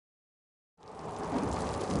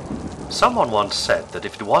Someone once said that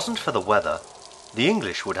if it wasn't for the weather, the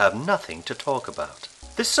English would have nothing to talk about.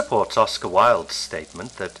 This supports Oscar Wilde's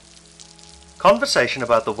statement that conversation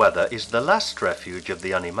about the weather is the last refuge of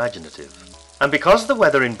the unimaginative. And because the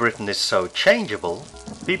weather in Britain is so changeable,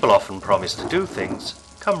 people often promise to do things,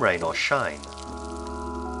 come rain or shine.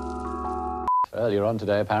 Earlier on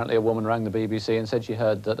today, apparently, a woman rang the BBC and said she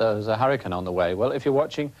heard that there was a hurricane on the way. Well, if you're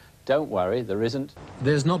watching, don't worry, there isn't.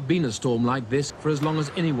 There's not been a storm like this for as long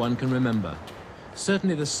as anyone can remember.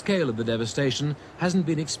 Certainly the scale of the devastation hasn't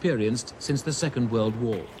been experienced since the Second World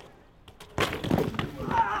War.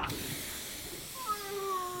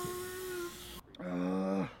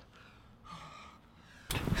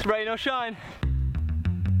 It's rain or shine.